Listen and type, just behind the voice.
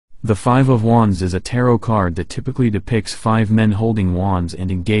The Five of Wands is a tarot card that typically depicts five men holding wands and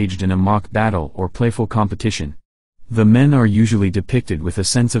engaged in a mock battle or playful competition. The men are usually depicted with a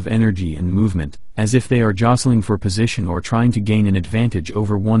sense of energy and movement, as if they are jostling for position or trying to gain an advantage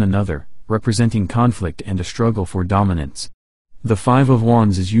over one another, representing conflict and a struggle for dominance. The Five of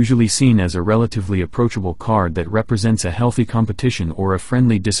Wands is usually seen as a relatively approachable card that represents a healthy competition or a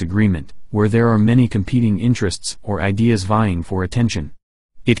friendly disagreement, where there are many competing interests or ideas vying for attention.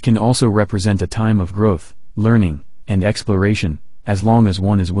 It can also represent a time of growth, learning, and exploration, as long as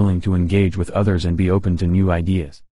one is willing to engage with others and be open to new ideas.